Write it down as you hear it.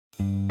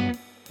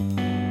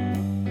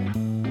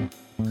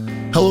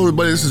Hello,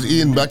 everybody. This is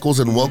Ian Beckles,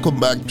 and welcome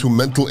back to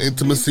Mental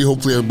Intimacy.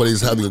 Hopefully,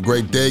 everybody's having a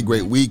great day,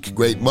 great week,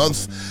 great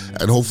month,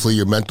 and hopefully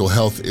your mental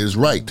health is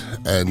right.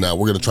 And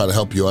we're going to try to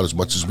help you out as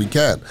much as we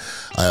can.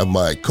 I have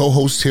my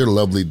co-host here, the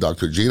lovely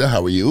Dr. Gina.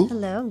 How are you?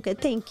 Hello, I'm good,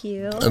 thank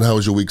you. And how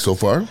was your week so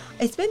far?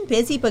 It's been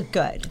busy but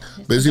good.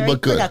 Busy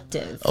but good.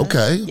 Productive.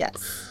 Okay.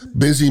 Yes.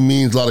 Busy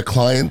means a lot of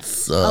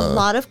clients. A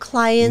lot of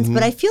clients,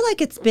 but I feel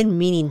like it's been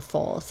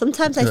meaningful.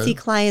 Sometimes I see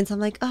clients, I'm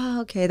like,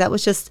 oh, okay, that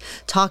was just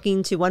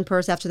talking to one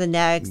person after the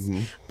next.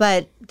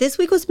 But this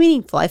week was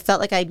meaningful. I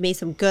felt like I made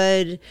some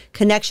good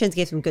connections,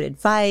 gave some good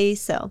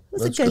advice. So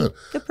it was a good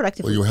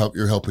productive week.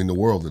 You're helping the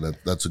world, and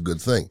that's a good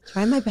thing.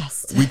 Try my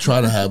best. We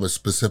try to have a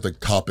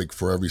specific topic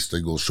for every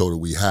single show that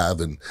we have.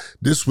 And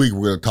this week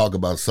we're going to talk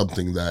about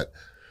something that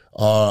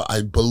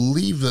I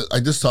believe that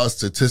I just saw a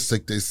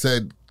statistic. They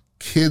said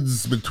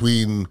kids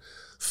between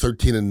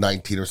 13 and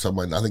 19 or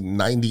something, I think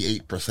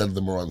 98% of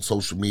them are on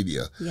social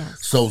media.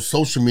 Yes. So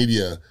social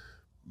media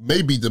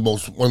may be one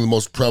of the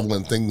most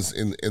prevalent things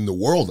in the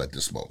world at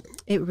this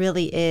moment. It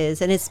really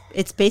is. And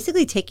it's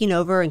basically taking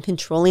over and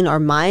controlling our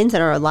minds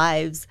and our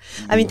lives.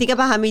 I mean, think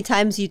about how many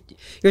times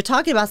you're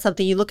talking about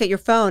something, you look at your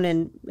phone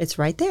and it's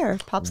right there,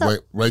 pops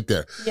up. Right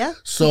there. Yeah.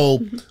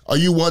 So are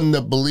you one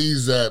that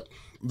believes that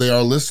they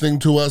are listening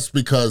to us?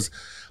 Because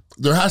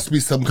there has to be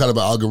some kind of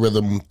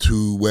algorithm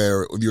to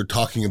where you're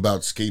talking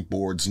about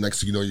skateboards. Next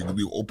thing you know,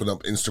 you open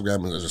up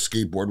Instagram and there's a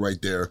skateboard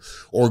right there.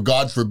 Or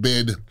God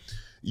forbid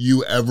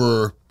you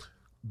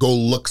go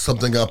look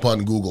something up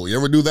on Google. You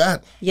ever do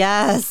that?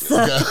 Yes.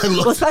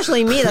 Well,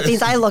 especially me, the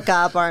things I look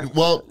up aren't.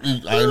 Well,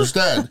 I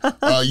understand.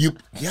 I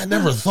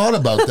never thought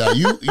about that.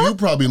 You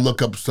probably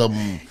look up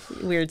some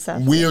weird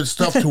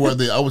stuff to where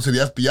I would say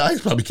the FBI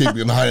is probably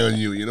keeping an eye on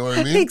you. You know what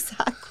I mean?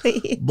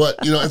 Exactly. But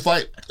if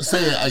I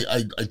say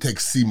I take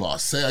CMOS,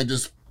 say I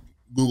just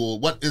Google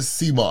what is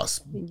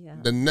CMOS. Yeah.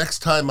 The next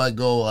time I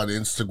go on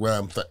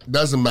Instagram,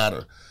 doesn't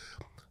matter.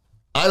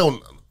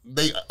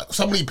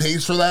 Somebody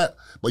pays for that,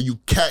 but you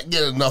can't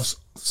get enough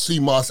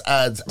CMOS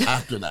ads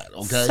after that,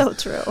 okay? So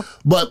true.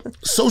 But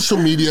social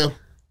media,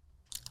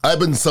 I've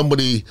been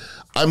somebody,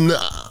 I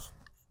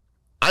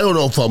don't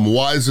know if I'm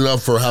wise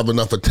enough or have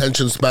enough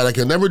attention span. I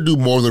can never do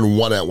more than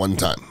one at one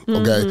time,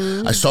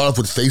 okay? I started off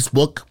with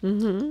Facebook,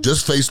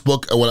 just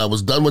Facebook, and when I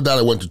was done with that,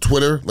 I went to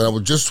Twitter, then I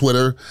was just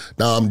Twitter,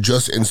 now I'm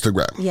just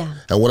Instagram. Yeah.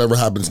 And whatever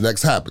happens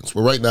next happens.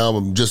 But right now,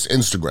 I'm just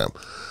Instagram.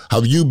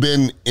 Have you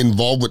been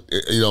involved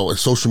with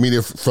social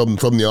media from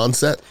the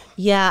onset?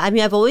 Yeah, I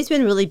mean, I've always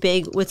been really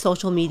big with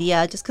social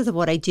media just because of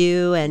what I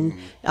do and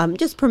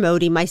just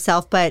promoting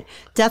myself. But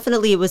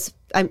definitely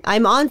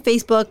I'm on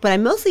Facebook, but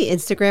I'm mostly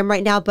Instagram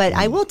right now. But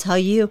I will tell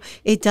you,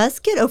 it does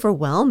get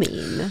overwhelming.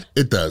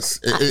 It does.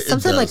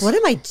 Sometimes I'm like, what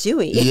am I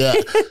doing? Yeah.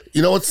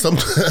 You know what?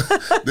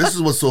 This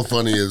is what's so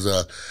funny is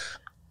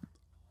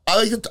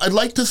I'd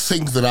like to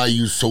think that I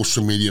use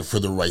social media for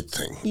the right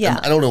thing. Yeah.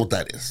 And I don't know what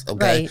that is,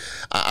 okay?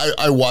 Right.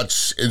 I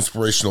watch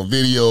inspirational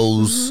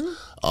videos.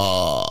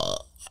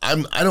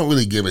 I don't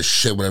really give a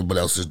shit what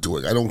everybody else is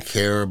doing. I don't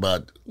care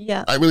about...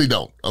 Yeah. I really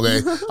don't, okay?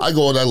 I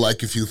go and I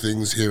like a few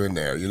things here and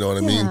there, you know what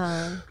I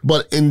mean?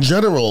 But in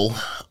general,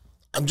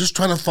 I'm just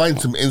trying to find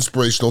some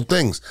inspirational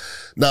things.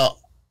 Now,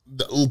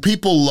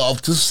 people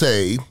love to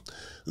say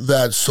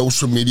that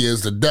social media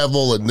is the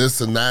devil and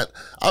this and that.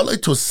 I'd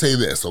like to say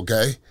this,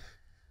 okay?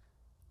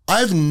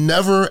 I've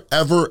never,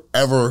 ever,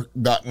 ever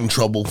gotten in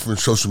trouble from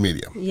social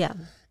media. Yeah.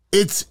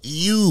 It's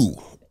you.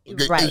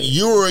 Right.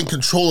 You're in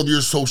control of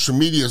your social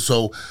media.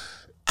 So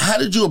how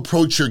did you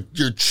approach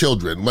your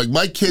children? Like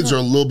my kids are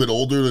a little bit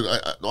older.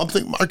 I'm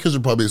thinking my kids are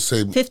probably the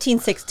same. 15,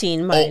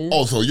 16, mine.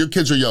 Oh, so your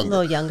kids are younger. A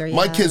little younger, yeah.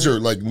 My kids are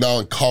like now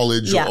in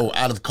college or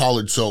out of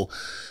college. So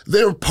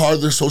they're part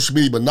of their social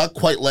media, but not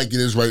quite like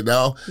it is right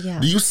now. Yeah.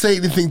 Do you say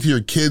anything to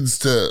your kids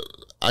to,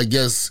 I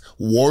guess,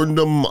 warn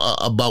them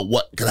about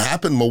what could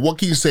happen? Well, what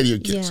can you say to your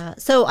kids? Yeah.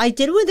 So I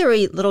did when they were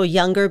a little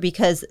younger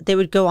because they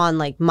would go on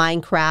like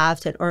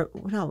Minecraft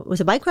was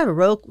it Minecraft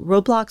or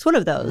Roblox? One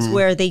of those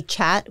where they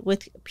chat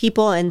with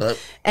people and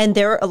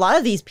there a lot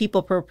of these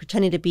people were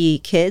pretending to be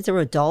kids or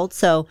adults.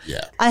 So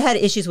I had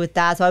issues with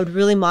that. So I would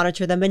really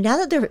monitor them. But now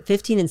that they're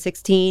 15 and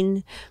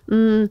 16,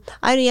 I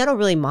don't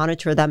really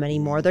monitor them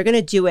anymore. They're going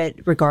to do it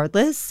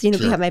regardless,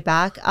 behind my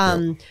back.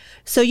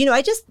 So,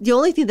 the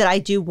only thing that I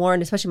do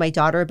warn, especially my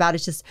daughter, about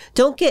is just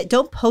don't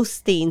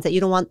post things that you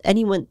don't want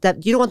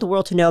the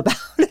world to know about.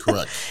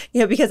 Correct.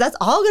 Because that's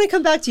all going to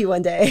come back to you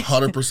one day.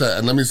 100%.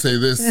 And let me say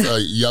this,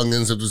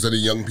 youngins, if there's any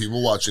young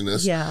people watching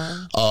this,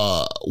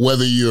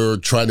 whether you're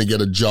trying to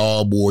get a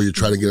job or you're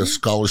trying to get a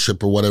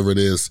scholarship or whatever it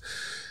is,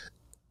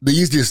 the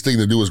easiest thing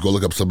to do is go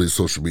look up somebody's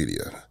social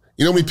media.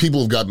 You know how many people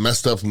have got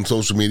messed up from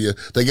social media?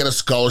 They get a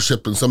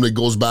scholarship and somebody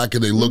goes back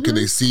and they look and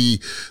they see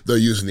they're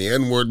using the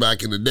N-word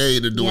back in the day.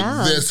 They're doing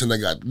this and they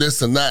got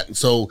this and that. And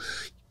so,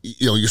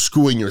 you're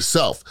screwing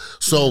yourself.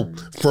 So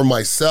for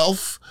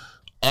myself,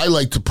 I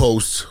like to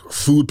post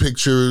food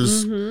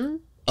pictures,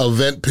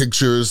 event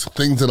pictures,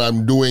 things that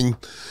I'm doing.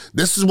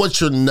 This is what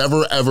you're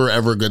never, ever,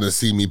 ever going to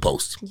see me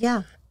post.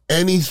 Yeah.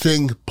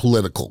 anything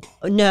political.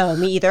 No,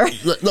 me either.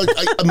 Look,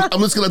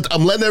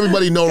 I'm letting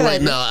everybody know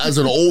right now, as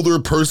an older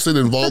person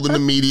involved in the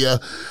media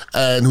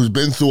and who's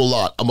been through a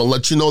lot, I'm going to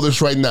let you know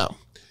this right now.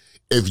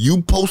 If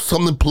you post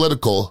something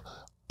political,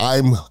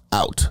 I'm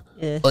out.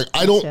 Like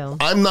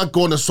I'm not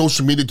going to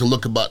social media to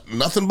look about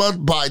nothing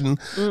about Biden,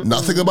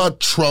 nothing about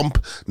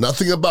Trump,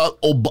 nothing about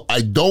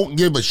I don't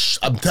give a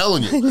I'm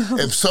telling you,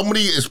 if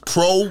somebody is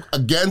pro,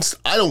 against,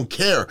 I don't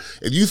care.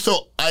 If you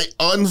I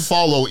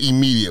unfollow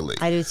immediately.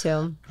 I do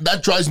too.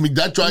 That drives me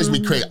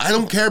crazy. I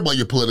don't care about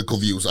your political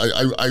views.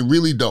 I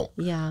really don't.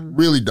 Yeah.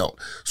 Really don't.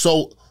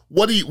 So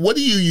what do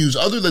you use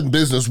other than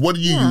business? What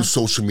do you use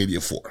social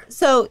media for?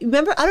 So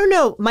remember, I don't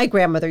know, my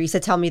grandmother used to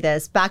tell me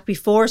this back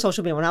before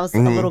social media when I was a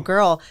little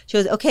girl. She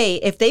goes, okay,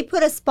 if they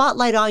put a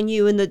spotlight on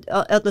you in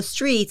the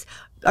streets,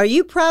 are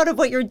you proud of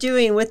what you're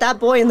doing with that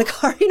boy in the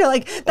car? You know,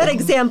 like that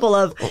example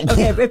of,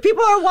 okay, if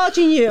people are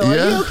watching you, are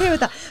you okay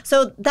with that?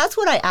 So that's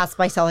what I ask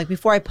myself, like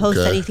before I post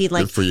anything,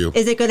 like,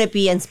 is it going to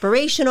be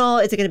inspirational?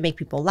 Is it going to make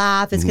people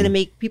laugh? Is it going to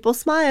make people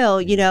smile?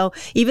 You know,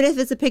 even if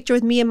it's a picture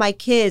with me and my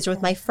kids or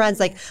with my friends,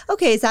 like,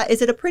 okay, is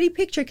it a pretty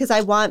picture? Because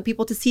I want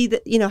people to see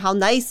that, you know, how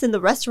nice in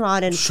the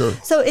restaurant. And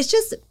so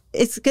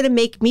it's going to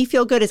make me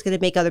feel good. It's going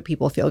to make other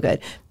people feel good.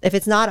 If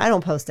it's not, I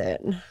don't post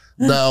it.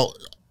 Now,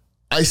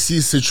 I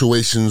see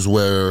situations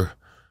where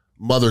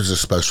mothers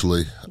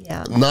especially,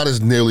 not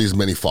as nearly as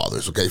many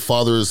fathers, okay?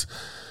 Fathers,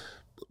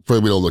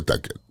 probably don't look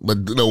that good.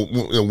 But you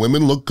know,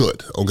 women look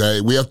good,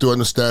 okay? We have to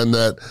understand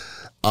that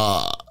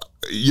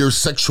your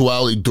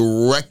sexuality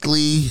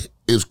directly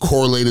is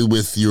correlated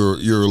with your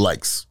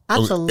likes.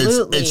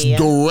 Absolutely. It's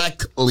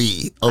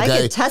directly, okay? I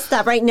can test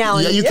that right now.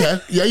 Yeah, you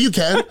can. Yeah, you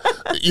can.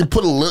 You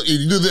put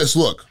you do this,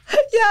 look.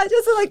 Yeah,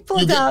 just to like pull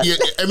it out.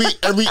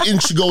 Every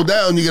inch you go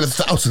down, you get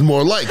 1,000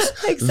 more likes.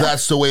 Exactly.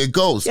 That's the way it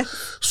goes. Yeah.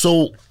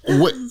 So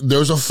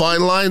there's a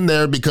fine line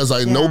there, because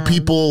I know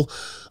people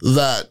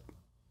that,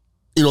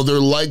 you know, their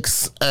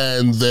likes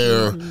and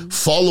their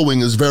following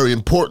is very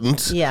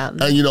important. Yeah.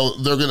 And, you know,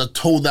 they're going to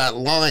toe that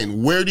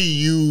line. Where do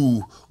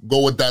you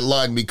go with that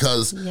line?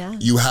 Because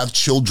you have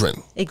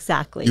children.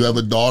 Exactly. You have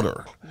a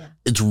daughter. Yeah.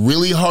 It's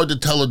really hard to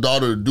tell a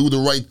daughter to do the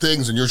right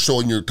things, and you're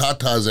showing your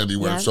tatas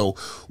everywhere. Yeah. So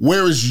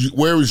where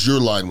is your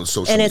line with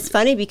social media? And it's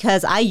funny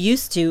because I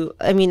used to,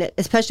 I mean,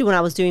 especially when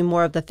I was doing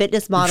more of the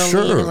fitness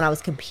modeling and when I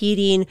was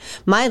competing,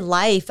 my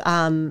life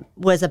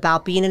was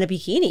about being in a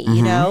bikini,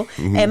 you know?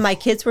 And my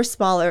kids were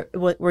smaller,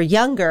 were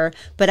younger,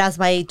 but as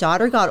my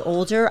daughter got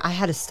older, I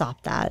had to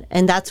stop that.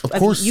 And that's, of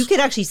course, you can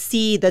actually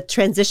see the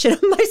transition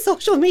of my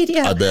social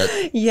media. I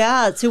bet.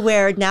 Yeah, to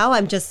where now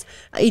I'm just,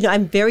 you know,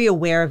 I'm very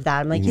aware of that.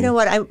 I'm like, you know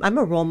what, I'm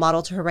a role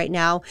model to her right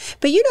now.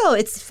 But you know,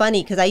 it's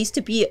funny because I used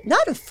to be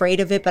not afraid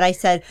of it, but I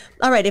said,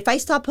 all right, if I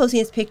stop posting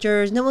these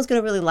pictures, no one's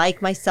going to really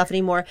like my stuff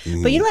anymore.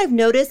 But you know, I've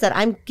noticed that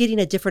I'm getting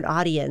a different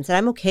audience and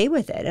I'm okay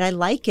with it. And I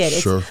like it.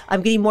 Sure.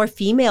 I'm getting more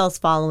females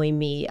following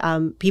me,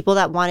 people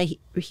that want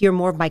to hear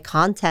more of my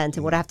content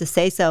and what I have to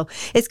say. So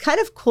it's kind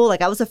of cool.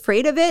 Like I was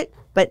afraid of it,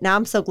 but now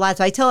I'm so glad.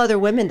 So I tell other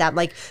women that,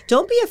 like,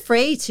 don't be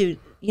afraid to,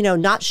 you know,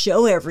 not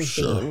show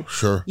everything.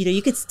 Sure. You know,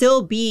 you could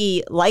still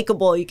be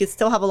likable. You could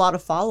still have a lot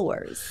of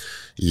followers.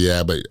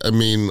 Yeah, but I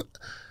mean,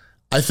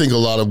 I think a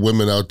lot of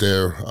women out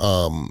there,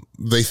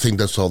 they think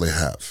that's all they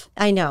have.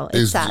 I know.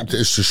 It's sad.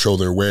 Is to show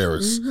their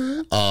wares.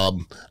 And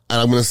I'm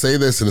going to say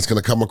this, and it's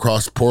going to come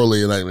across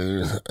poorly,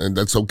 and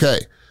that's okay.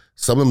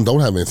 Some of them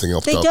don't have anything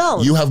else. They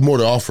don't. You have more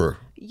to offer.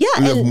 Yeah.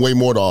 You have way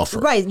more to offer.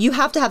 Right. You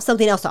have to have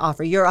something else to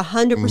offer. You're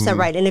 100%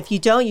 right. And if you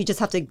don't, you just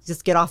have to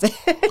just get off it.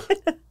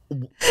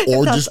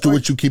 Or just do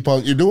what you keep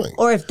on you're doing.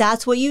 Or if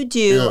that's what you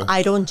do,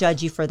 I don't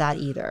judge you for that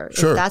either.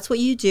 Sure. If that's what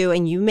you do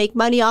and you make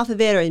money off of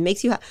it, or it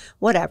makes you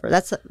whatever,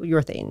 that's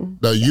your thing.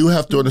 Now you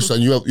have to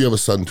understand. You have a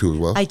son too as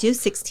well. I do.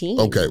 16.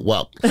 Okay.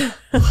 Wow.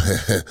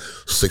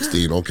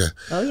 16. Okay.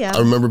 Oh yeah. I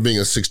remember being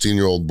a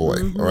 16-year-old boy.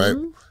 All right.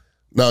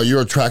 Now you're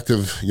an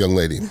attractive young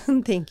lady.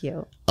 Thank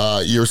you.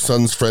 Your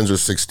son's friends are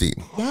 16.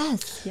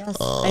 Yes.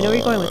 I know where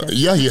you're going with this.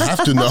 Yeah, you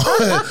have to know.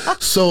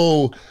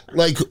 So,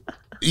 like,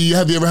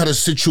 have you ever had a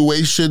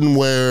situation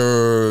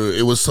where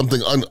it was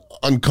something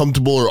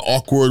uncomfortable or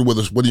awkward with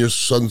one of your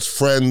son's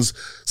friends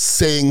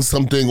saying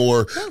something,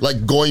 or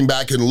like going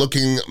back and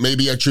looking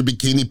maybe at your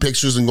bikini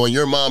pictures and going,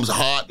 your mom's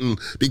hot? And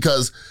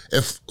because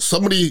if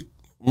somebody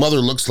mother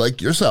looks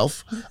like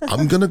yourself,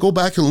 I'm going to go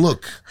back and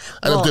look.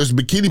 And if there's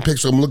bikini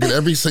pictures, I'm looking at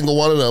every single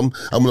one of them.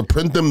 I'm going to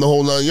print them the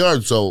whole 9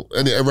 yards. So,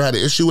 any ever had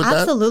an issue with that?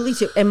 Absolutely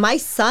too. And my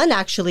son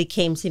actually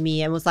came to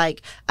me and was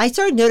like, I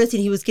started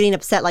noticing he was getting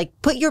upset, like,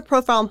 put your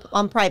profile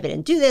on private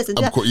and do this and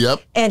that.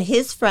 Yep. And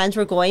his friends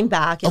were going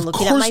back and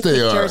looking at my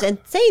pictures and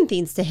saying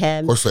things to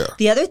him. Of course they are.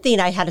 The other thing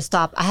I had to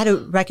stop, I had to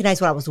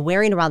recognize what I was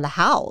wearing around the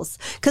house.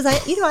 Because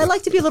I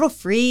like to be a little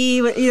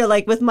free,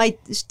 like with my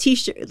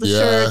t-shirt,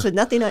 shirts with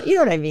nothing on, you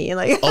know what I mean?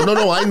 Like, okay. Oh,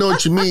 no, I know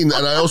what you mean.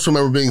 And I also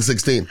remember being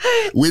 16.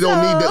 We don't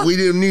need that. We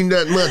didn't need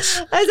that much.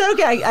 I said,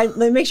 okay, let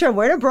me make sure I'm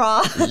wearing a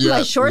bra. Yeah.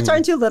 My shorts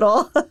aren't too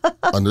little.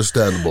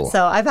 Understandable.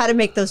 So I've had to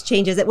make those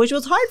changes, which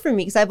was hard for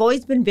me because I've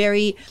always been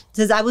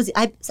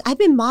I've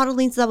been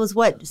modeling since I was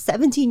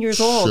 17 years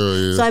old. Sure,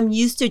 yeah. So I'm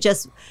used to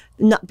just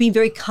not being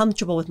very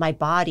comfortable with my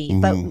body.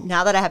 But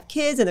now that I have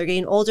kids and they're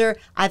getting older,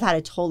 I've had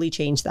to totally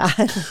change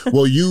that.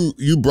 Well,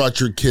 you brought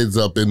your kids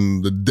up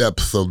in the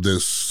depth of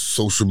this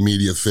social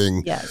media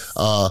thing. Yes.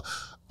 I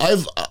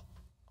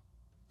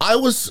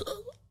was,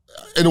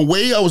 in a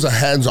way, I was a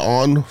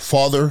hands-on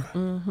father.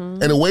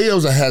 In a way, I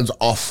was a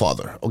hands-off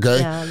father. Okay.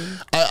 Yeah.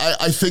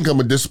 I think I'm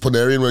a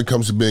disciplinarian when it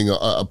comes to being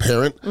a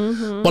parent,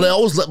 but I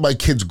always let my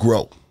kids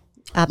grow.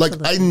 Absolutely.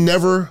 Like I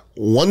never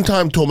one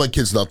time told my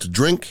kids not to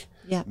drink.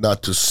 Yeah.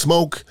 Not to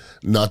smoke,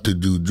 not to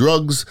do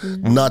drugs,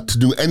 not to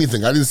do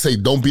anything. I didn't say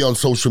don't be on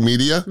social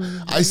media.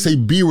 I say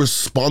be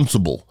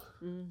responsible.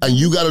 And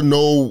you got to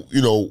know,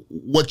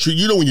 what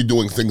you know when you're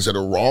doing things that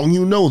are wrong,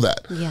 you know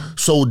that. Yeah.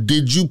 So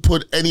did you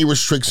put any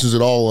restrictions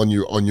at all on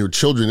your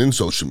children in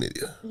social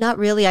media? Not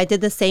really. I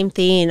did the same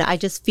thing. I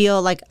just feel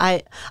like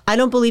I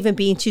don't believe in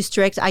being too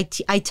strict. I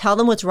tell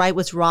them what's right,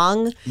 what's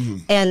wrong.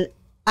 And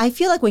I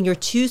feel like when you're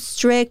too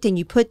strict and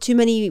you put too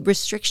many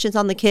restrictions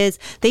on the kids,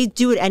 they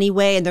do it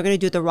anyway and they're going to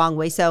do it the wrong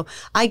way. So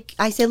I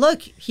say,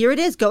 look, here it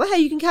is. Go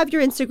ahead. You can have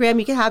your Instagram.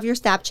 You can have your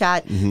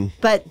Snapchat.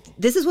 But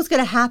this is what's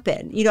going to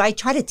happen. I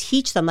try to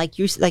teach them like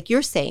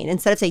you're saying,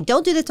 instead of saying,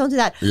 don't do this, don't do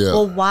that. Yeah.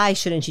 Well, why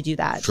shouldn't you do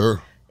that?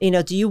 Sure.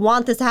 Do you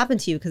want this to happen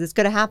to you? Because it's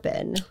going to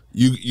happen.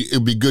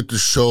 It'd be good to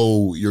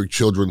show your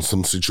children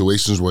some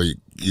situations where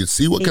you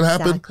see what can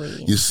happen.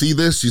 You see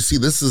this.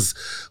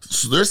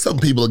 So there's some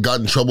people that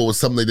got in trouble with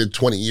something they did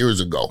 20 years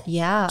ago.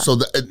 Yeah. So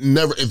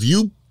if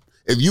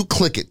you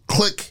click,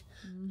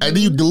 and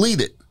you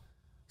delete it,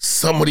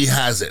 somebody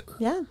has it.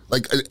 Yeah.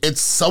 Like it's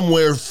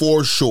somewhere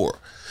for sure.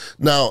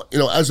 Now,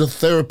 as a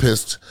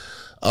therapist,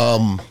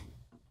 are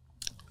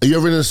you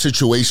ever in a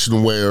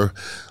situation where,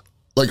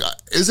 like,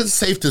 is it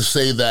safe to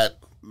say that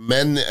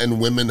men and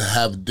women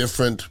have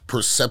different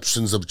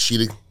perceptions of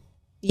cheating?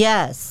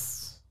 Yes.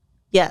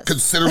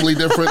 Considerably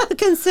different?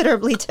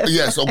 Considerably different.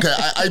 Yes, okay.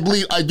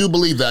 I do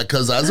believe that,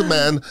 because as a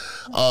man,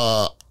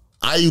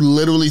 I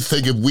literally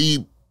think if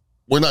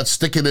we're not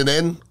sticking it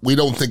in, we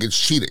don't think it's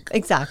cheating.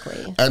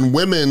 Exactly. And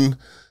women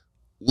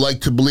like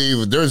to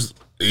believe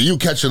you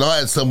catch an eye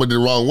at somebody the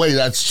wrong way,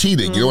 that's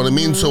cheating. You know what I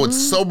mean? So it's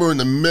somewhere in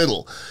the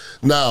middle.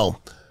 Now,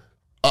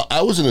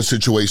 I was in a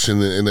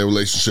situation in a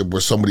relationship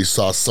where somebody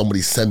saw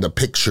somebody send a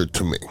picture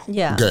to me.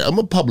 Yeah. Okay, I'm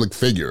a public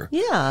figure.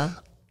 Yeah.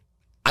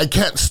 I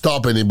can't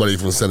stop anybody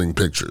from sending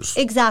pictures.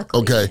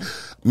 Exactly. Okay,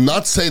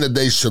 not saying that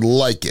they should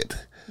like it.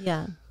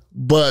 Yeah.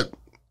 But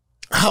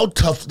how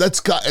tough? It's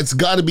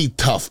got to be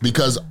tough,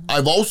 because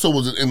I've also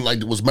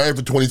was married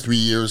for 23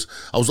 years.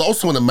 I was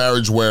also in a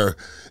marriage where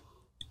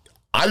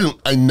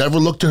I never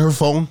looked at her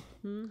phone.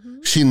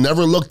 She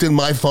never looked in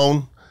my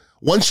phone.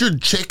 Once you're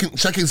checking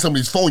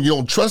somebody's phone, you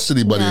don't trust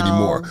anybody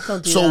anymore.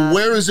 So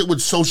where is it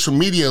with social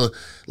media?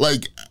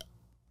 Like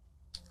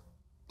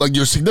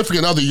your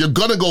significant other, you're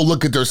gonna go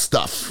look at their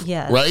stuff,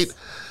 right?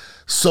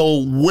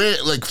 So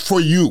where, like, for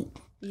you,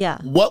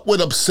 what would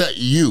upset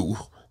you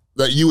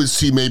that you would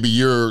see maybe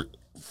your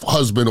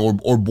husband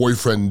or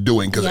boyfriend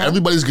doing? Because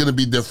everybody's gonna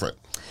be different.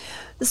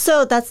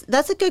 So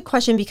that's a good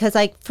question, because,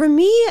 like, for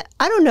me,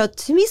 I don't know.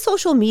 To me,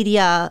 social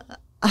media,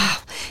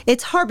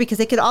 it's hard because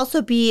it could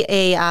also be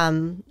a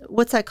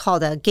what's that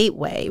called, a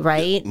gateway,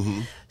 right?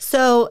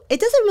 So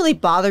it doesn't really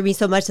bother me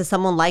so much that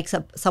someone likes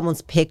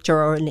someone's picture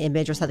or an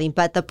image or something.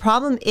 But the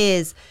problem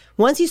is,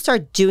 once you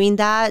start doing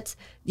that,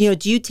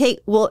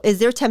 is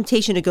there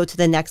temptation to go to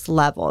the next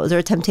level? Is there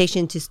a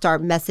temptation to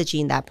start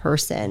messaging that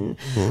person?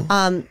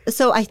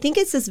 So I think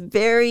it's this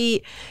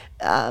very,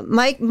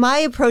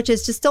 my approach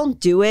is just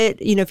don't do it.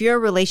 If you're in a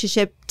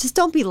relationship, just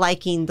don't be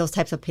liking those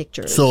types of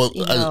pictures. So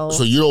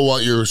so you don't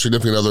want your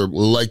significant other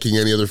liking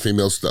any other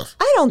female stuff?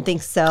 I don't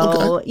think so.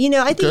 Okay.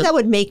 I think that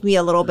would make me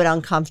a little bit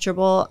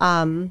uncomfortable.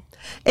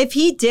 If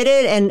he did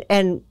it,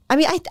 and I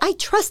mean, I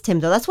trust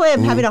him, though. That's why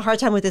I'm having a hard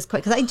time with this,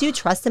 because I do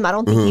trust him. I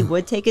don't think he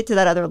would take it to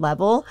that other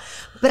level,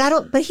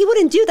 but he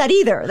wouldn't do that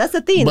either. That's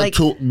the thing. But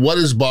what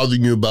is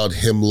bothering you about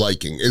him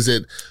liking? Is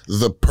it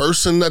the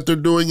person that they're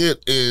doing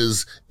it?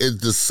 Is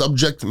the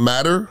subject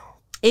matter?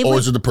 Or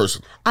is it the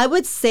person? I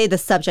would say the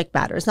subject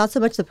matters, not so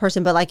much the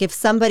person, but like if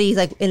somebody's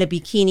like in a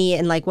bikini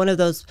and like one of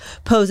those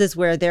poses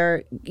where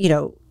they're,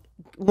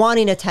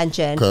 wanting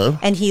attention,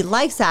 and he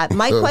likes that.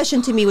 My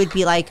question to me would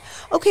be like,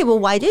 okay, well,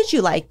 why did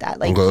you like that?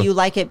 Like, do you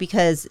like it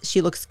because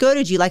she looks good,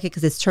 or do you like it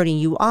because it's turning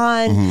you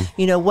on?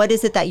 What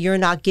is it that you're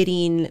not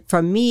getting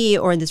from me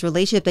or in this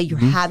relationship that you're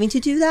having to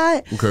do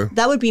that?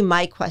 That would be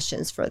my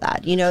questions for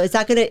that. Is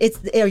that gonna?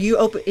 Are you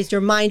open? Is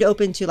your mind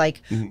open to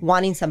like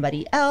wanting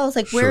somebody else?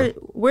 Like,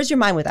 where's your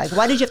mind with that?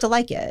 Why did you have to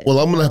like it? Well,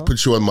 I'm gonna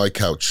put you on my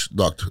couch,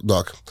 Doc.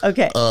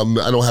 Okay.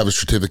 I don't have a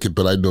certificate,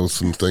 but I know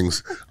some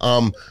things.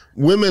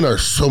 Women are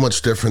so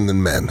much different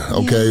than men.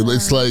 Okay,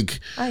 it's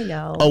like, I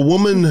know, a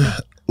woman.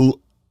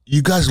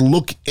 you guys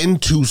look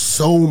into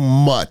so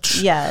much.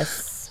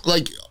 Yes.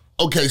 Like,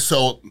 okay,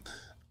 so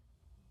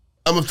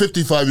I'm a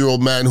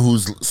 55-year-old man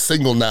who's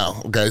single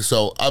now. Okay,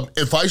 so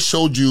if I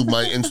showed you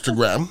my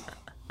Instagram,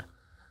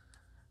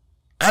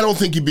 I don't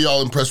think you'd be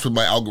all impressed with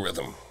my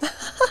algorithm.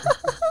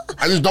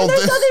 I just don't think.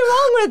 There's nothing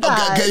wrong with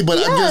that. Okay, but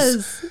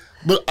yes.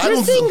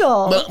 You're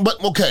single.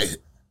 But okay.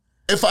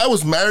 If I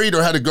was married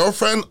or had a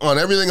girlfriend on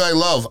everything I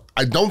love,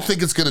 I don't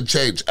think it's gonna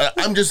change.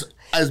 I'm just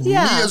me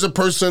as a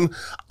person,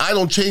 I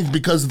don't change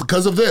because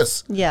of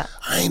this. Yeah,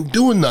 I ain't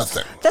doing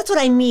nothing. That's what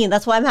I mean.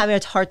 That's why I'm having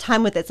a hard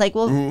time with it. It's like,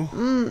 well,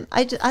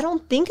 I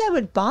don't think I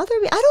would bother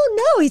me. I don't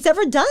know. He's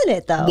never done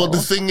it though. Well,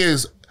 the thing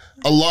is,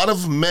 a lot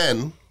of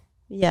men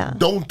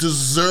don't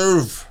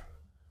deserve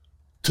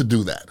to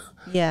do that.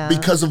 Yeah,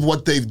 because of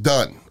what they've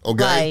done.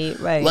 Okay,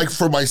 right. Like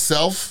for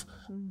myself,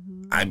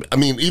 I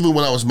mean, even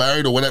when I was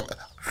married or whatever,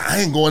 I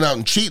ain't going out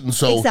and cheating.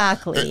 So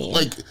exactly,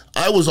 like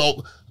I was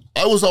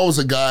always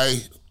a guy.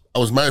 I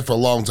was married for a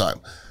long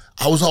time.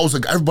 I was always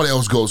like, everybody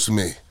else goes to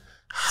me,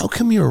 how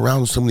come you're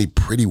around so many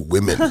pretty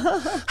women?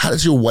 How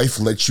does your wife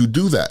let you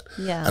do that?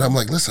 Yeah. And I'm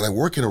like, listen, I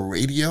work in a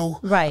radio.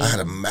 Right. I had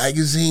a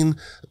magazine.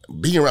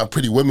 Being around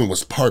pretty women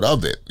was part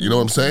of it. You know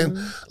what I'm saying?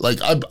 Like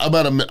I'm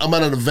at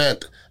an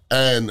event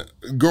and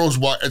girls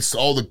watch. It's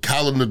all the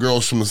calendar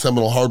girls from the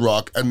Seminole Hard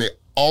Rock, and they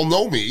all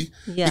know me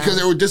because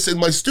they were just in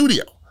my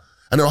studio.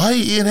 And they're,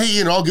 hey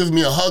Ian, all giving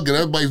me a hug, and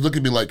everybody's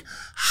looking at me like,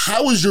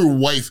 how is your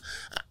wife?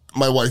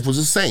 My wife was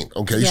a saint.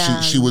 Okay,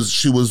 she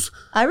was.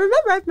 I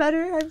remember I've met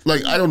her.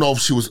 I don't know if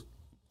she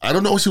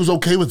was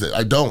okay with it.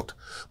 I don't.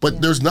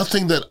 But there's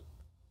nothing that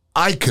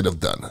I could have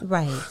done.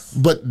 Right.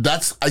 But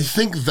I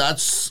think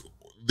that's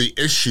the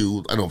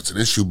issue. I don't know if it's an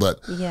issue,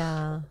 but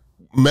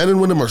men and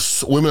women are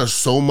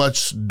so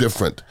much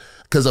different,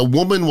 because a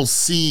woman will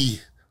see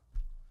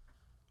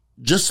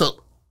just a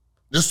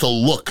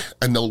look,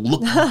 and they'll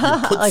look.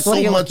 Put like, so what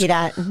are you much, looking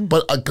at?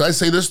 But can I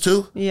say this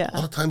too? Yeah. A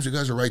lot of times you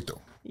guys are right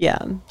though. Yeah.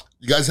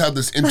 You guys have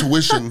this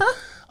intuition.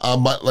 I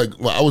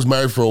was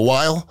married for a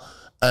while,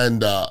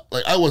 and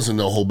I wasn't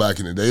no hoe back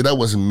in the day. That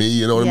wasn't me.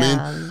 You know what I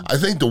mean? I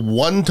think the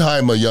one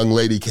time a young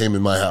lady came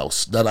in my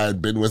house that I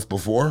had been with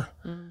before,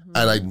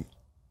 and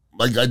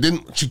I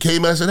didn't. She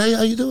came and I said, "Hey,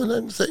 how you doing?"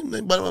 I'm saying,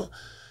 the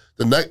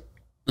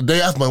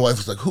day after, my wife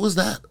was like, "Who is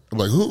that?" I'm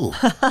like, "Who?"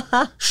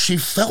 She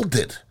felt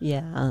it.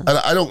 Yeah. And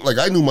I don't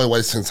I knew my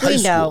wife since high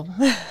school.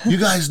 You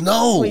guys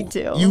know. We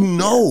do. You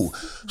know.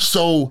 Yes.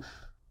 So,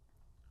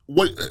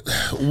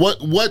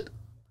 what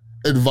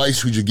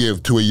advice would you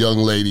give to a young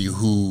lady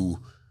who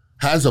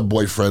has a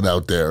boyfriend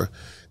out there?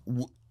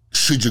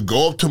 Should you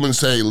go up to him and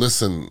say,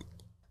 "Listen,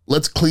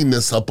 let's clean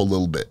this up a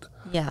little bit"?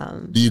 Yeah.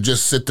 Do you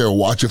just sit there and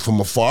watch it from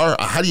afar?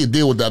 How do you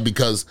deal with that?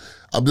 Because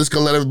I'm just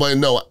gonna let everybody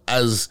know,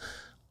 as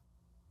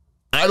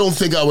I don't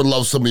think I would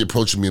love somebody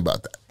approaching me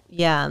about that.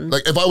 Yeah.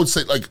 Like if I would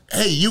say like,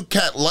 "Hey, you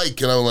can't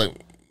like," and I'm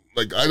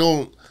like I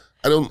wouldn't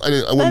but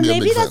be a big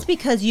maybe that's fan.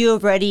 because you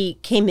already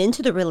came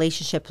into the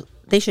relationship.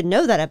 They should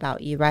know that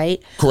about you, right?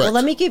 Correct. Well,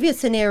 let me give you a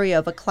scenario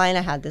of a client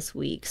I had this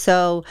week.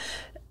 So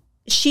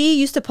she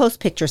used to post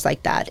pictures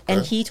like that,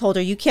 and he told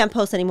her, "You can't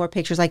post any more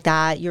pictures like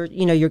that. You're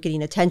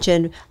getting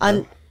attention,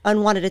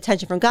 unwanted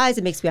attention from guys.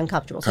 It makes me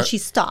uncomfortable." So she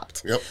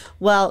stopped. Yep.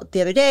 Well,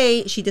 the other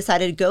day she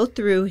decided to go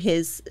through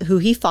who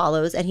he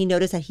follows, and he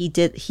noticed that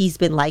he's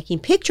been liking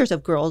pictures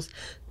of girls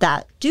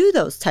that do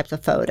those types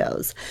of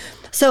photos.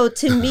 So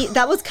to me,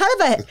 that was kind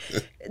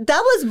of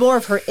that was more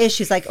of her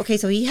issues. Like, okay,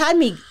 so he had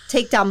me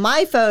take down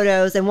my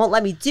photos and won't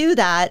let me do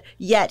that,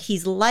 yet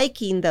he's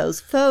liking those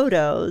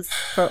photos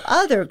for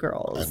other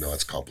girls. I know,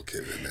 it's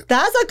complicated, isn't it?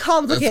 That's a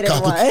complicated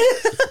one.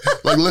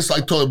 Like, listen,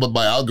 I told you about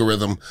my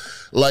algorithm.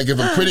 Like, if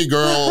a pretty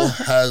girl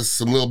has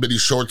some little bitty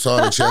shorts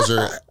on and she has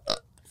her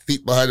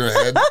feet behind her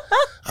head,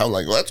 I'm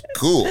like, well, that's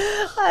cool.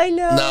 I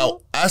know.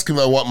 Now, ask if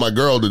I want my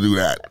girl to do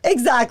that.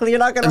 Exactly. You're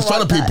not going to in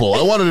front of people.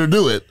 I wanted her to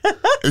do it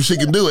if she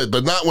can do it,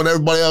 but not when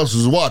everybody else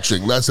is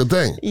watching. That's the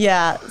thing.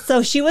 Yeah.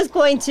 So she was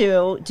going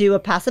to do a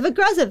passive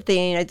aggressive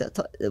thing.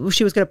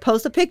 She was going to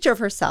post a picture of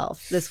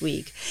herself this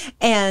week,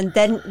 and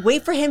then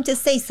wait for him to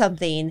say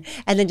something,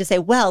 and then just say,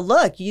 "Well,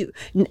 look, you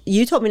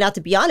told me not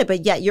to be on it,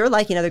 but yet you're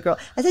liking other girl."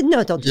 I said,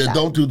 "No, don't do that. Yeah,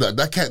 don't do that.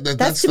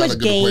 That's not a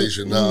good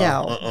equation.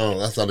 No.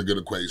 That's not a good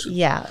equation.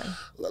 Yeah.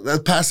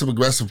 That passive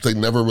aggressive thing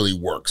never really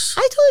works.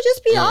 I told you,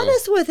 just be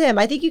honest with him.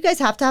 I think you guys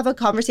have to have a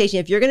conversation.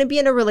 If you're going to be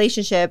in a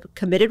relationship,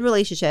 committed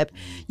relationship,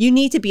 you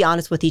need to be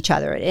honest with each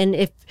other. And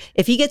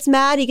if he gets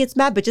mad, he gets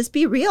mad, but just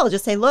be real.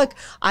 Just say, "Look,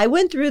 I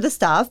went through the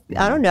stuff.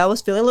 I don't know. I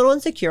was feeling a little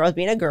insecure. I was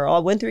being a girl. I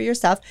went through your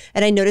stuff,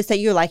 and I noticed that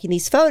you're liking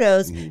these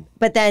photos,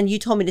 but then you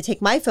told me to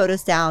take my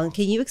photos down.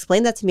 Can you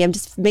explain that to me? I'm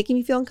just making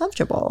me feel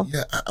uncomfortable."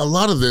 Yeah, a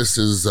lot of this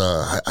is,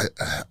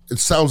 it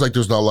sounds like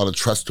there's not a lot of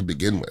trust to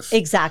begin with.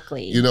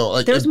 Exactly. You know,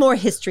 like there's more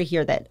history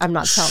here that I'm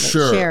not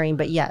sharing,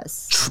 but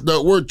yes.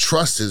 The word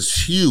trust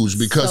is huge,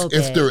 because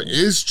if there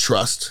is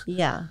trust,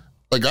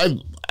 like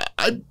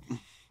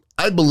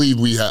I believe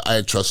I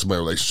had trust in my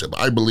relationship.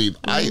 I believe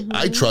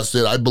I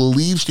trusted. I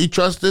believe she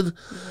trusted.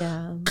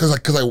 Yeah.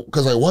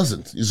 Because I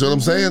wasn't. You see what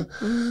I'm saying?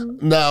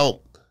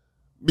 Now,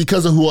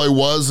 because of who I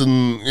was,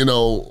 and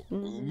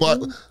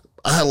what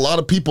I had a lot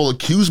of people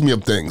accuse me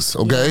of things.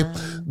 Okay,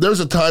 there's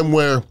a time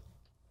where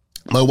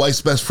my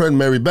wife's best friend,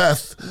 Mary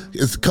Beth,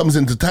 comes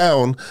into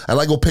town, and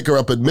I go pick her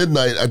up at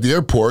midnight at the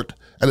airport,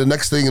 and the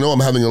next thing you know, I'm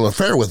having an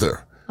affair with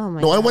her. Oh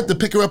my No, God. I went to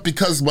pick her up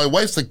because my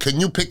wife said, "Can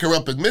you pick her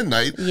up at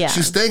midnight?" Yeah.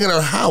 She's staying in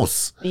our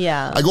house.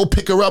 Yeah. I go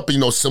pick her up,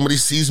 and somebody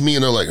sees me,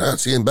 and they're like, "Ah,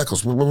 it's Ian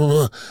Beckles." Blah, blah,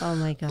 blah. Oh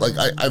my God. Like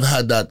I've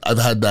had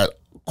that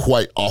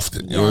quite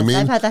often. You know what I mean?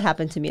 I've had that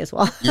happen to me as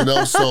well.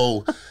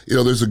 So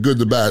there's the good,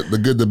 the bad,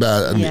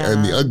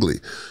 and the ugly.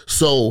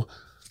 So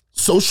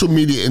social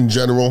media in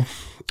general.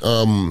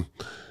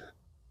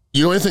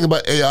 You know anything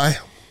about AI?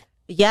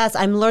 Yes,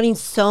 I'm learning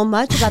so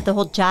much about the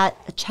whole chat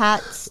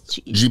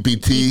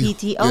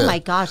GPT. Oh my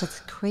gosh,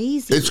 that's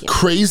crazy. It's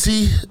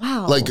crazy.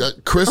 Wow. Like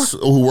Chris,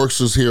 who works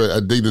with us here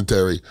at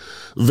Dignitary,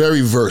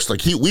 very versed.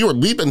 Like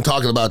we've been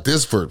talking about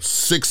this for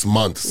 6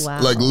 months.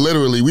 Wow. Like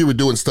literally, we were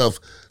doing stuff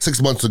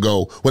 6 months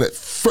ago when it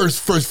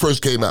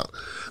first came out.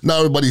 Now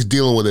everybody's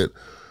dealing with it.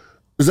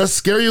 Does that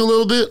scare you a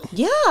little bit?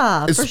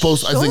 Yeah, It's for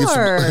supposed. sure. I think it's.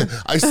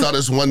 I saw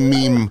this one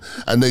meme,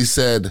 and they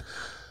said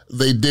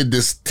they did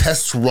this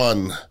test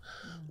run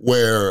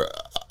where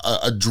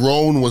a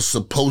drone was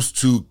supposed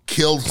to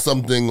kill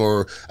something,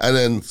 and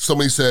then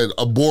somebody said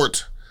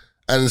abort,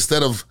 and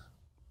instead of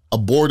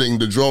aborting,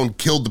 the drone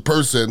killed the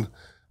person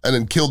and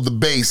then killed the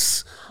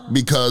base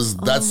because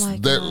that's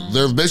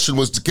their mission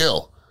was to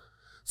kill.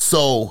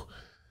 So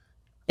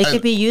it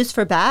could be used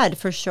for bad,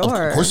 for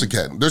sure. of course it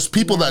can. There's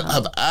people that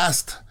have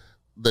asked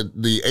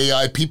the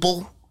AI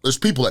people. There's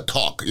people that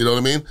talk. You know what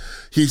I mean?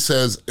 He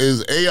says,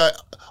 "Is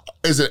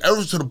it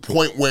ever to the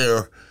point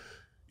where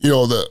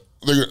the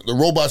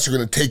robots are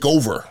going to take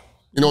over?"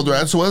 You know what their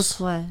answer was?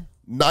 What?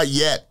 Not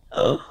yet.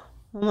 Oh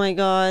my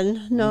God,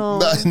 no.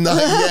 Not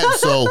yet.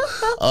 So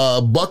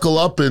buckle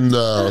up and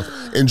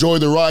enjoy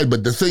the ride.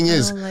 But the thing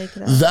is, like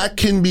that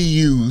can be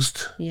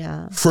used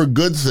for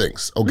good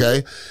things,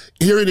 okay?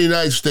 Here in the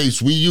United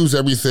States, we use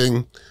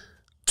everything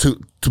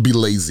to be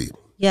lazy.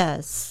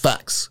 Yes.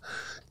 Facts.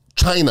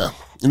 China,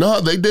 you know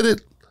how they did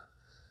it?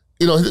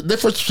 The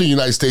difference between the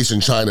United States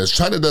and China is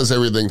China does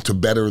everything to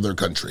better their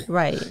country.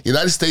 Right. The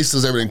United States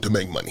does everything to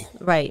make money.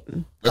 Right.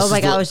 This oh my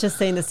is God, I was just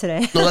saying this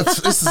today. No,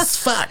 this is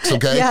facts,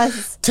 okay?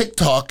 Yes.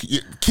 TikTok,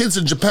 kids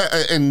in Japan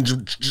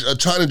and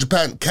China and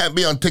Japan can't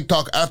be on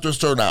TikTok after a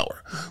certain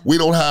hour. We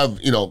don't have,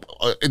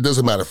 it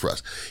doesn't matter for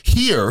us.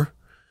 Here,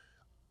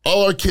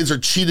 all our kids are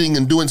cheating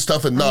and doing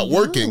stuff and not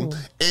working.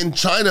 In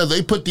China,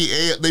 they put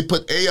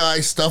AI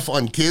stuff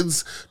on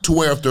kids to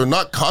where if they're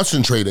not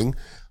concentrating,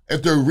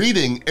 if they're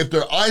reading, if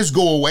their eyes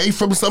go away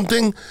from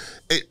something,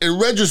 it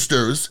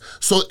registers.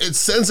 So it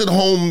sends it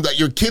home that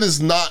your kid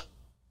is not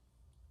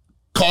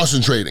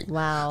concentrating.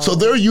 Wow. So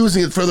they're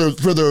using it for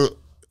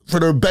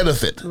their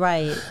benefit.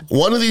 Right.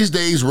 One of these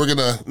days we're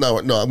gonna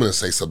I'm gonna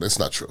say something. It's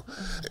not true.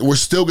 We're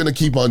still gonna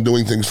keep on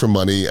doing things for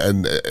money,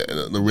 and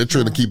the rich are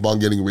gonna keep on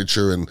getting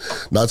richer. And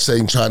not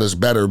saying China's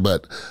better,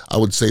 but I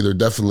would say they're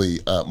definitely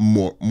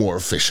more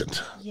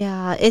efficient.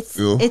 Yeah,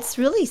 it's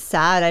really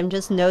sad. I'm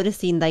just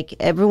noticing like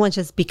everyone's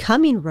just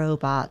becoming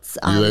robots.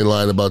 You ain't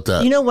lying about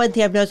that. One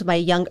thing I've noticed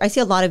with I see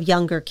a lot of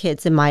younger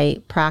kids in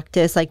my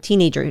practice, like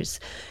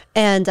teenagers.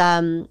 And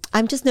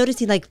I'm just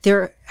noticing like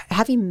they're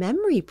having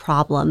memory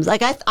problems.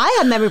 Like I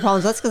have memory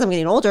problems. That's because I'm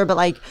getting older. But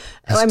like,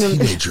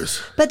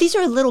 teenagers. But these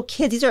are little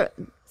kids. These are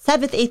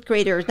 7th, 8th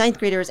graders, 9th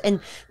graders,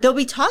 and they'll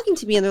be talking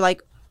to me, and they're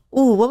like,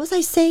 "Ooh, what was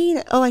I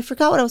saying? Oh, I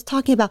forgot what I was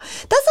talking about."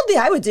 That's something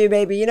I would do,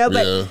 maybe,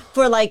 But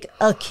for like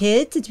a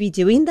kid to be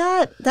doing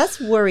that,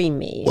 that's worrying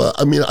me. Well,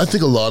 I mean, I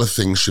think a lot of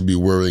things should be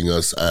worrying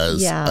us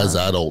as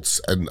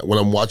adults. And when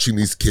I'm watching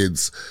these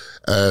kids,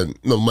 and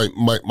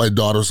my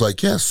daughter's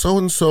like, "Yeah, so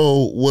and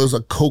so was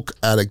a coke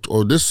addict,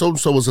 or this so and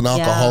so was an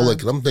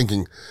alcoholic," and I'm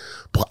thinking,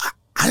 "Boy,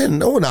 I didn't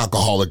know an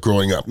alcoholic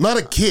growing up. Not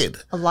a kid."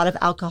 A lot of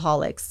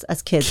alcoholics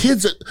as kids.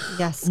 Kids,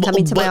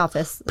 coming to my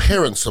office.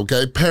 Parents,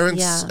 okay,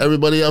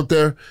 everybody out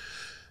there.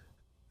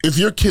 If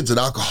your kid's an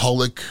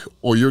alcoholic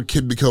or your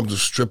kid becomes a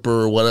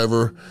stripper or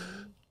whatever,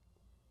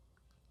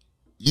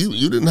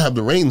 you didn't have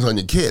the reins on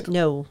your kid.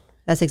 No.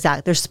 That's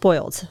exact. They're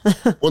spoiled.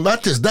 Well,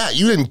 not just that.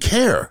 You didn't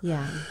care.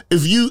 Yeah.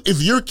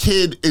 If your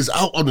kid is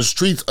out on the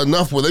streets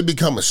enough where they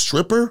become a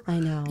stripper, I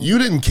know. You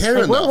didn't care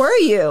enough. Where were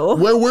you?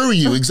 Where were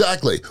you?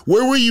 Exactly.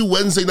 Where were you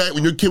Wednesday night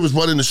when your kid was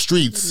running the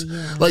streets?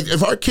 Yeah. Like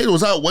if our kid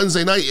was out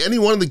Wednesday night, any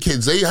one of the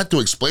kids, they had to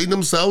explain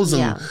themselves,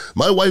 and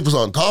my wife was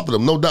on top of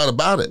them, no doubt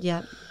about it.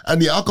 Yeah. And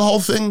the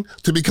alcohol thing,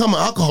 to become an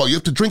alcoholic, you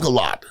have to drink a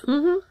lot.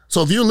 Mm-hmm.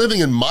 So if you're living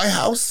in my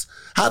house,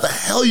 how the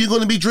hell are you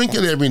going to be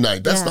drinking every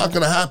night? That's not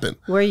going to happen.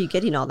 Where are you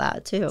getting all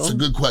that, too? It's a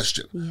good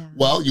question. Yeah.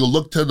 Well, you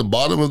look to the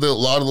bottom of a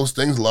lot of those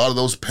things. A lot of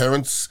those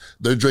parents,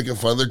 they're drinking in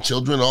front of their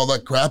children, all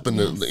that crap, and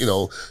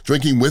they're,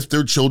 drinking with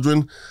their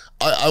children.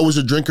 I was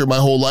a drinker my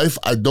whole life.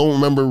 I don't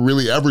remember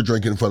really ever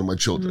drinking in front of my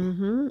children.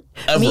 Mm-hmm.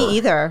 Ever. Me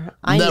either.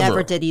 I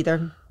never did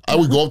either. I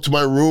would go up to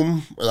my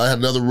room, and I had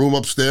another room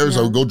upstairs.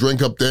 I would go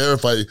drink up there.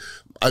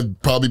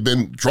 I've probably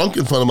been drunk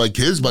in front of my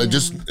kids, but I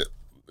just,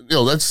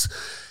 that's...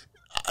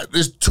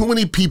 There's too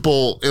many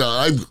people,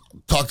 I've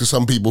talk to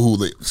some people who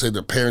they say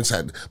their parents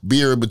had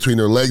beer in between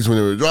their legs when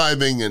they were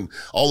driving and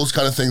all those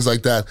kind of things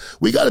like that.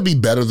 We got to be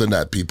better than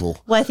that, people.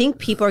 Well, I think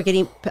people are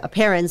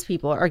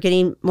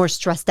getting more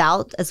stressed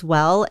out as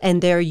well,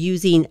 and they're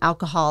using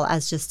alcohol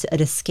as just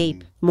an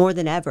escape more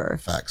than ever.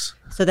 Facts.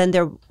 So then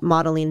they're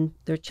modeling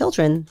their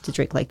children to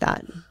drink like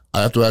that.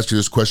 I have to ask you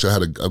this question. I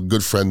had a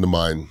good friend of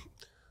mine.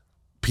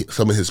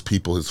 Some of his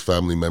people, his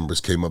family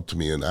members came up to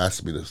me and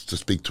asked me to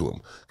speak to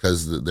him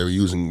because they're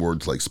using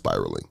words like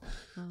spiraling.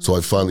 So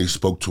I finally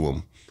spoke to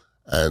him,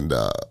 and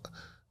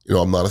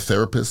I'm not a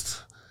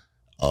therapist.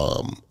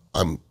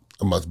 I'm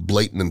as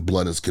blatant and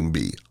blunt as can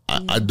be.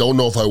 I don't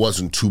know if I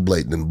wasn't too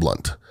blatant and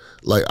blunt.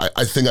 Like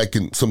I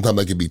think sometimes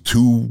I can be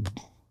too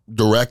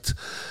direct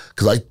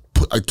because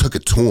I took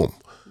it to him,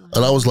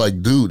 and I was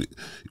like, dude,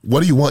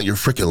 what do you want your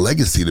freaking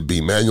legacy to be,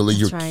 man?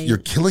 You're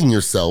killing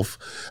yourself,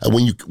 and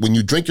when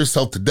you drink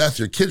yourself to death,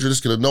 your kids are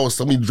just gonna know if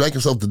somebody drank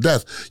yourself to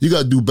death. You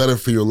gotta do better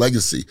for your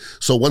legacy.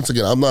 So once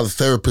again, I'm not a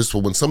therapist, but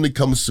when somebody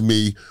comes to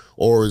me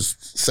or is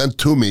sent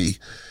to me,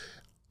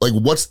 like,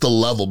 what's the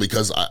level?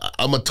 Because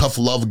I'm a tough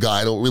love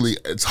guy.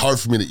 It's hard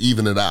for me to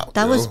even it out.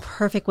 That was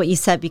perfect what you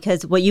said,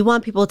 because what you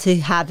want people to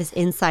have is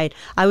insight.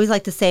 I always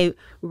like to say,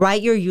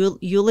 write your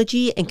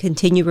eulogy and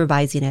continue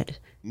revising it.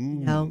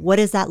 What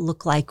does that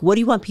look like? What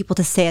do you want people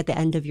to say at the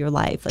end of your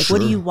life? Like, What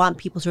do you want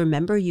people to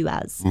remember you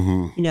as?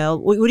 What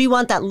do you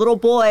want that little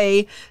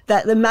boy,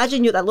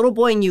 imagine that little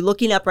boy and you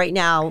looking up right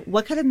now,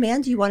 what kind of man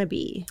do you want to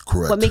be?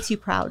 Correct. What makes you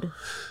proud?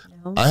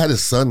 I had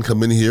his son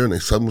come in here, and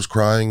his son was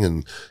crying,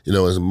 and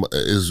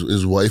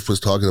his wife was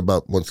talking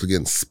about, once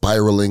again,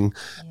 spiraling,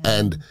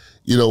 and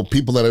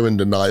people that are in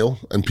denial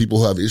and people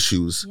who have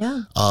issues,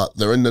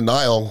 they're in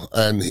denial,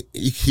 and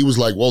he was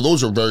like, well,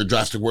 those are very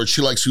drastic words.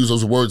 She likes to use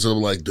those words, and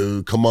I'm like,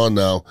 dude, come on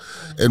now.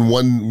 And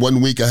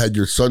one week I had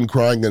your son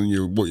crying and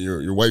your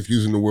wife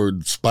using the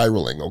word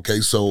spiraling. Okay,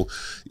 so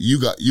you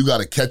got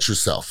to catch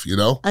yourself,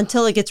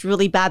 until it gets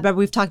really bad. But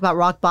we've talked about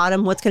rock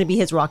bottom. What's going to be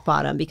his rock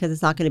bottom? Because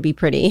it's not going to be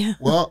pretty.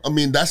 Well, I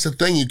mean, that's the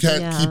thing. You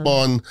can't keep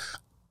on.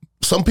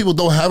 Some people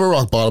don't have a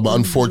rock bottom,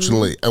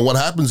 unfortunately. And what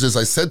happens is,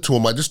 I said to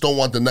him, I just don't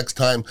want the next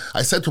time.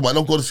 I said to him, I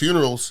don't go to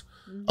funerals.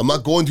 I'm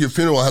not going to your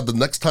funeral. I have the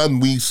next time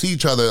we see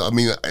each other. I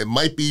mean, it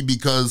might be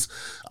because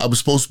I was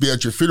supposed to be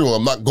at your funeral.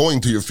 I'm not going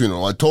to your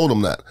funeral. I told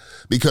him that,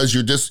 because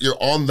you're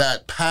on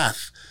that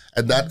path,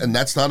 and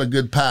that's not a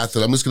good path.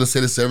 And I'm just going to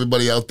say this to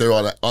everybody out there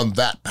on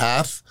that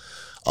path.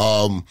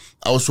 I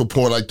was to a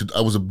point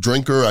I was a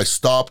drinker. I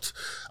stopped.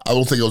 I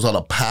don't think I was on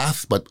a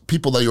path, but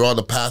people that you're on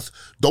a path,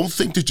 don't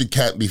think that you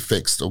can't be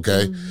fixed,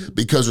 okay?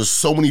 Because there's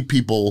so many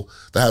people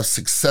that have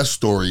success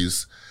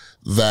stories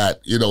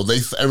that,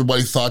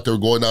 everybody thought they were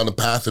going down the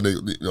path, and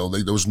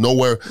there was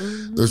nowhere.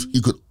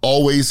 You could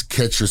always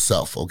catch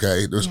yourself,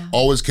 okay?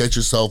 Always catch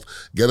yourself.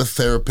 Get a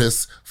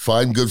therapist,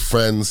 find good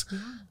friends.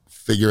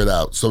 Figure it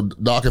out. So,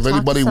 Doc, if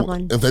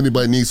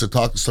anybody needs to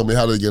talk to somebody,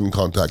 how do they get in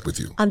contact with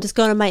you? I'm just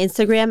going on my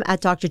Instagram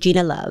at Dr.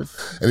 Gina Love.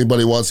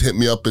 Anybody wants to hit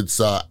me up, it's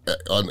on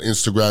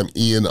Instagram,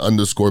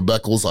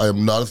 Ian_Beckles. I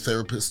am not a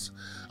therapist.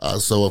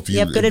 So if you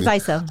have good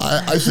advice, though.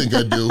 I think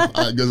I do,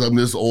 because I'm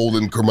this old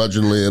and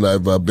curmudgeonly, and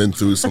I've been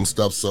through some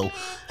stuff. So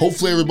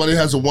hopefully everybody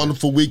has a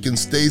wonderful week and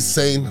stays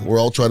sane. We're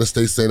all trying to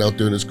stay sane out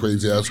there in this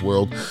crazy ass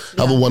world.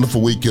 Have a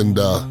wonderful week, and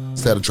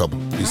stay out of trouble.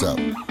 Peace out.